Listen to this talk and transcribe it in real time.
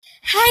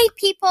Hi,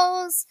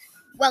 peoples.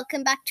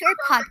 Welcome back to our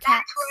podcast.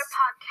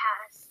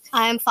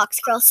 I'm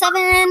Foxgirl7,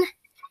 And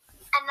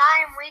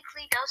I am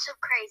Weekly Dose of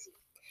Crazy.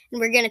 and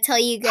we're going to tell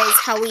you guys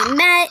how we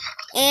met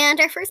and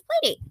our first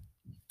playdate.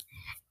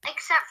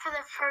 Except for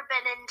the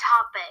forbidden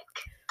topic.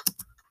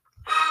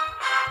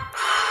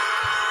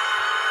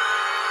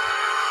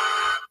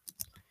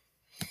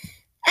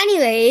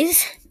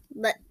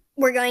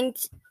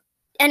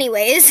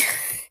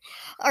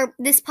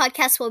 This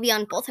podcast will be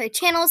on both our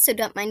channels, so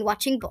don't mind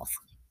watching both.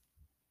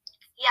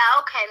 Yeah,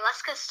 okay,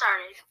 let's get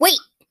started. Wait,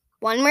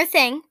 one more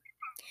thing.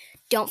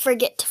 Don't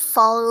forget to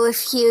follow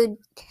if you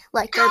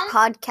like our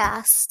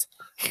podcast.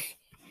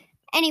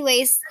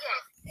 Anyways,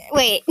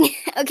 wait.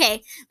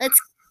 Okay,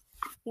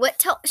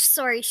 what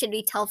story should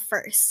we tell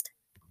first?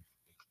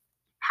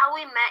 How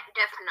we met,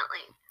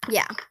 definitely.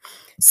 Yeah.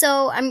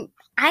 So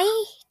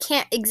I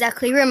can't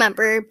exactly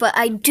remember, but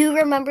I do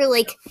remember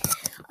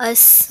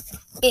us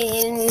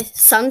in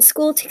Sun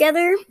School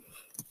together.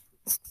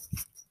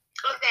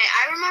 Okay,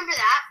 I remember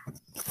that,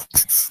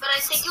 but I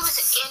think it was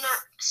in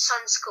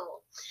Sun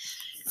School.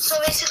 So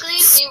basically,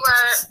 we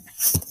were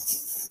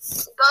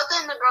both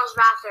in the girls'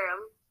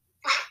 bathroom,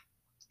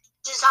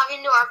 just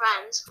talking to our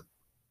friends,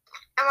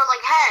 and we're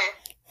like, "Hey,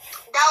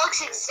 that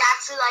looks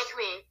exactly like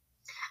me."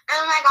 And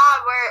oh my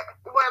God,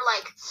 we're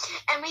like,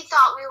 and we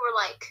thought we were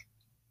like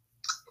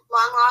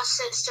long lost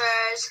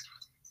sisters,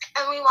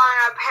 and we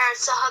wanted our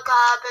parents to hook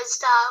up and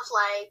stuff.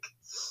 Like,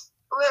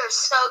 we were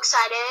so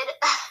excited.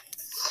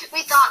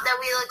 We thought that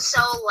we looked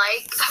so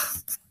alike.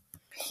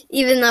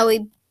 Even though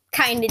we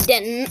kind of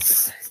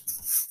didn't.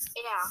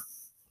 Yeah.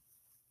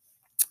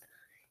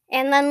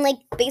 And then,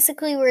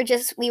 basically, we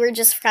were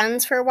just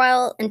friends for a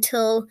while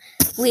until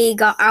we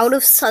got out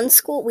of Sun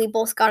School. We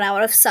both got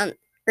out of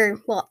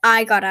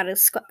I got out of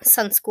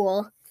Sun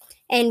School.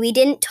 And we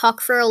didn't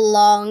talk for a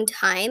long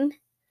time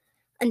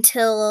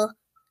until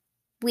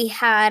we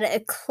had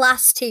a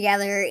class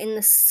together in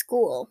the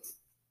school.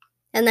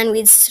 And then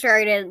we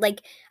started,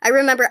 I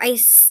remember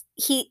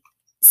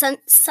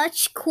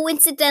such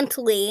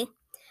coincidentally,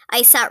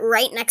 I sat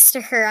right next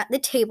to her at the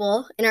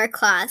table in our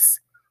class.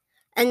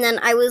 And then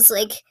I was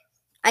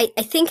I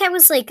think I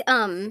was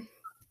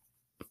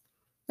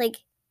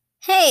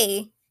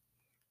hey,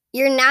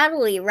 you're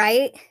Natalie,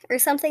 right? Or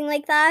something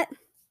like that. And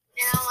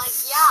I'm like,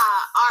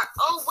 yeah.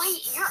 Oh,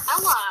 wait, you're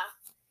Ella.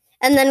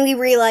 And then we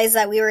realized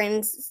that we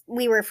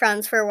were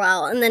friends for a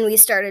while, and then we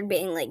started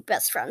being,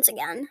 best friends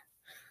again.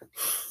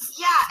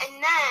 Yeah, and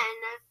then,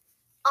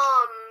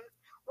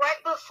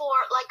 right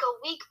before, a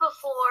week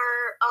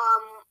before,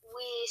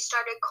 we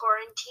started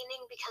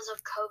quarantining because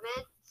of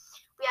COVID,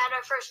 we had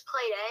our first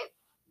play date.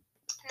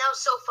 And that was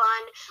so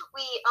fun.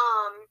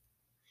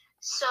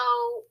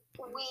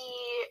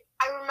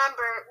 I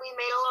remember we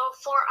made a little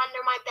fort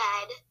under my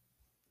bed.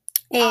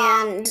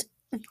 And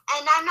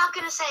I'm not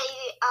going to say,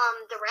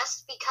 the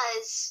rest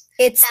because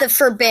it's the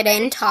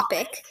forbidden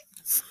topic.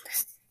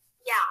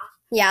 Yeah.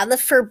 Yeah, the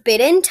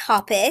forbidden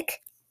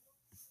topic.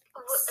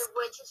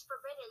 Which is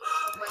forbidden,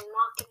 so we're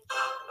not going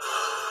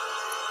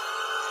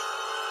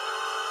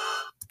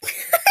to.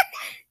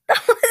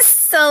 That was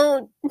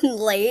so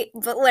late,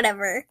 but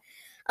whatever.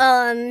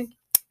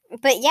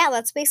 But yeah,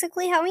 that's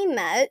basically how we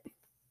met.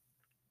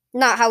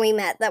 Not how we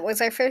met. That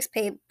was our first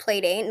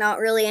play date. Not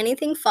really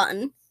anything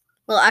fun.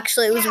 Well,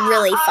 actually, it was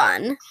really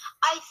fun.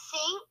 I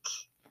think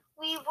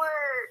we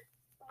were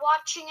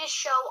watching a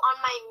show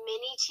on my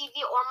mini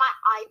TV or my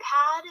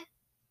iPad.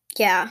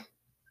 Yeah.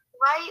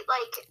 Right?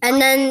 And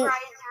then we were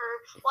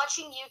either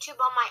watching YouTube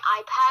on my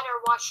iPad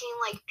or watching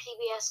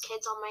PBS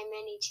Kids on my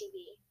mini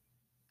TV.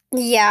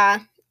 Yeah.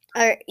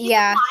 Keep in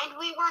mind,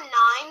 we were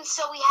 9,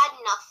 so we had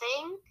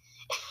nothing.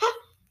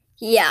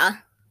 Yeah.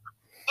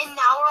 And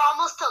now we're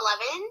almost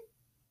 11.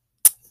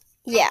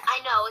 Yeah. I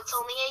know, it's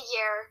only a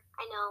year.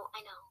 I know.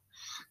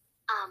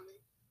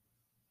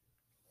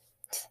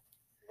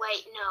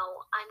 Wait,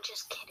 no, I'm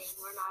just kidding.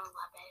 We're not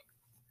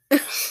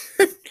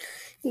 11.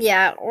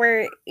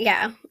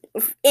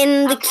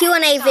 In the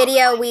Q&A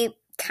video, we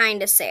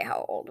kind of say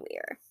how old we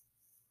are.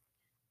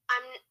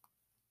 I'm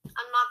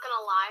not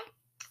gonna lie.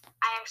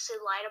 I actually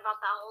lied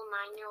about that whole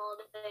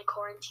 9-year-old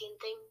quarantine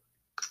thing.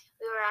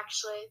 We were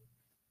actually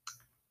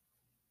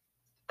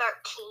 13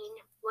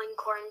 when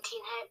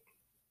quarantine hit.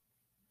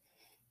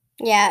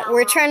 Yeah,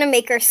 we're trying to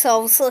make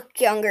ourselves look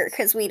younger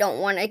because we don't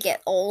want to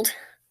get old.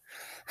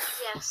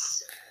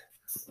 Yes.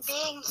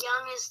 Being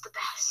young is the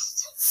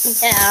best.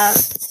 Yeah.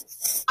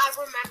 I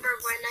remember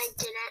when I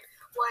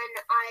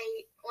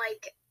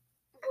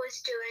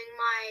was doing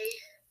my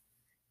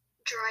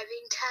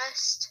driving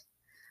test.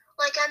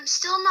 I'm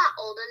still not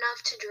old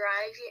enough to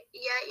drive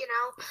yet, you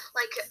know?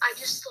 I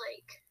just,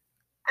 I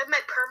have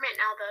my permit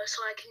now, though,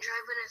 so I can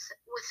drive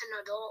with an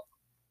adult.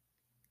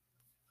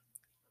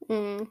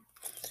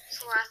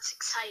 So that's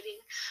exciting.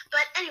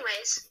 But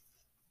anyways.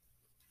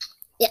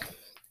 Yeah.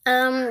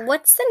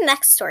 What's the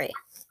next story?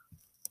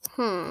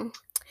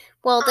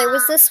 Well, there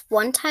was this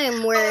one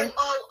time where...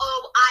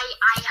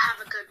 I have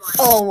a good one.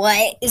 Oh,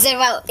 what? Is it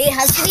about... It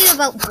has to be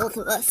about both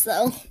of us,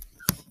 though.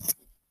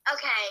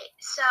 Okay,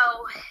 so...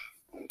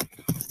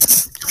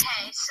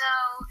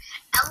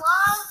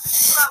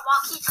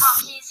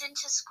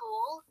 into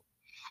school,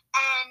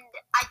 and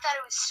I thought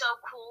it was so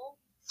cool.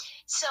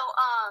 So,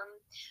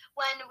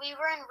 when we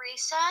were in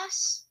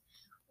recess,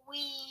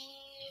 we...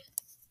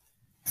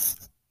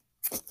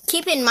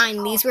 Keep in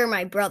mind, these were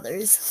my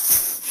brothers.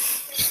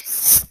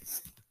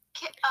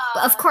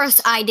 But of course,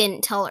 I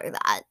didn't tell her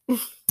that. When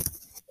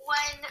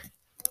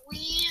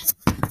we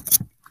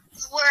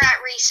were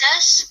at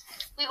recess,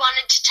 we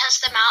wanted to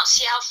test them out,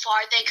 see how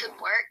far they could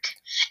work.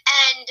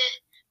 And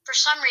for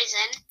some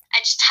reason, I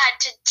just had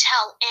to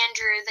tell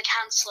Andrew, the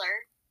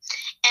counselor,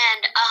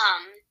 and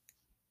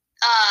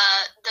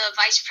the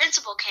vice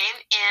principal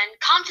came and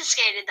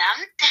confiscated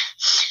them.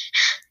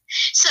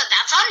 So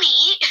that's on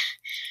me.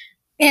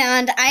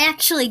 And I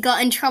actually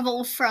got in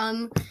trouble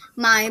from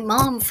my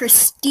mom for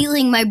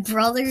stealing my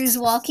brother's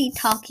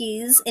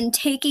walkie-talkies and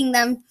taking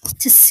them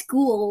to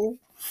school.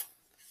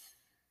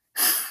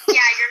 Yeah,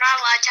 you're not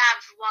allowed to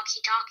have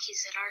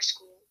walkie-talkies at our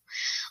school.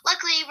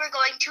 Luckily, we're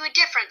going to a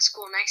different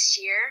school next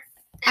year.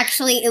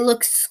 Actually, it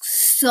looks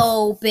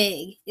so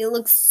big. It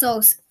looks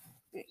so...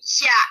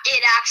 Yeah,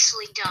 it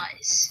actually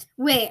does.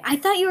 Wait, I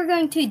thought you were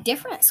going to a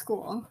different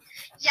school.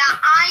 Yeah,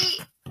 I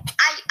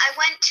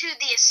went to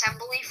the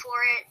assembly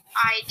for it.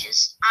 I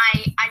just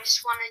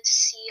wanted to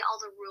see all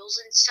the rules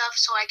and stuff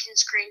so I can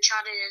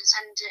screenshot it and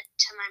send it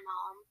to my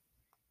mom.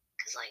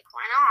 Cause like,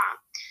 why not?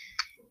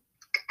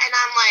 And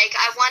I'm like,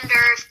 I wonder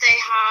if they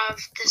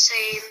have the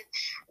same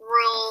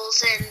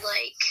rules and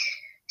like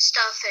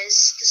stuff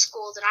as the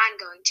school that I'm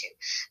going to.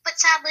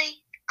 But sadly,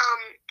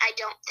 I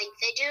don't think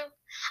they do.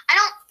 I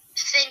don't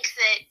think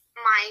that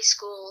my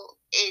school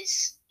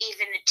is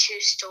even a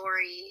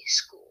 2-story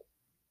school.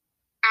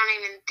 I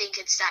don't even think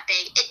it's that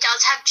big. It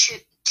does have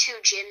two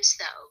gyms,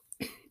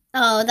 though.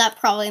 Oh, that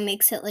probably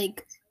makes it,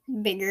 like,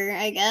 bigger,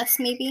 I guess,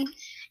 maybe?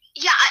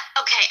 Yeah,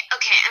 okay,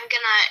 I'm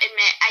gonna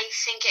admit, I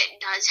think it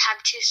does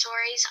have 2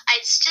 stories.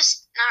 It's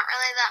just not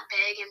really that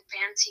big and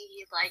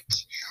fancy like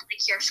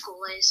your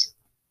school is.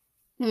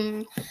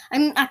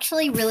 I'm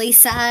actually really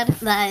sad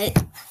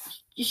that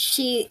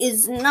she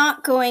is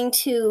not going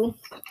to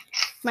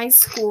my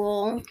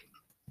school.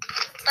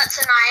 But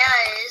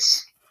Sanaya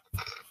is.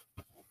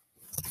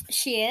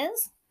 She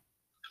is?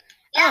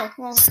 Yeah, oh,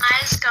 well.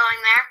 Sanaya's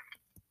going there.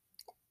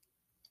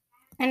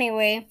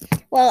 Anyway,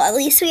 well, at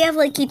least we have,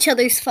 like, each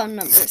other's phone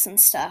numbers and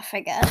stuff,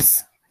 I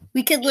guess.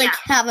 We could, like,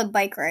 have a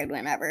bike ride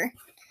whenever.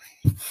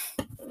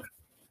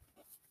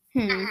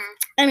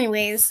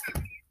 Anyways,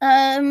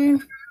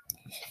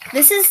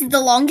 this is the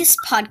longest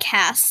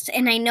podcast,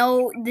 and I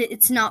know that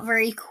it's not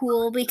very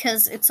cool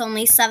because it's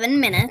only 7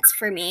 minutes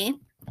for me,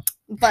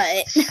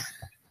 but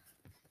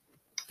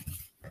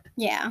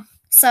yeah.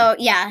 So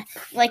yeah,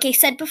 like I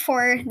said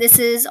before, this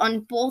is on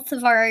both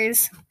of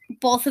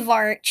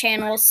our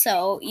channels,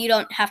 so you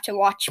don't have to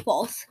watch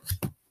both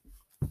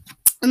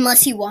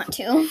unless you want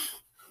to.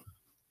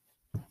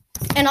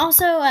 And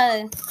also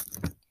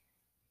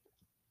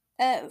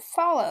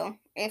follow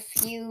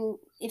if you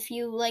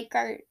like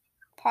our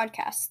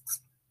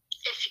podcasts.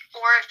 If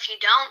you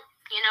don't,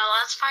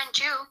 that's fine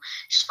too.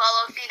 Just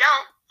follow if you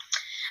don't.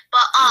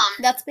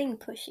 But that's being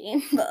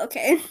pushy, but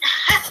okay.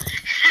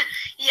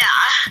 Yeah.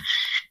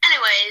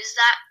 Anyways,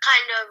 that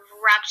kind of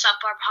wraps up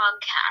our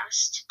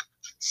podcast.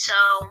 So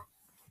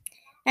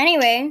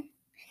anyway,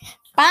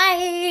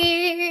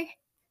 bye.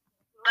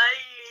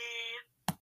 Bye.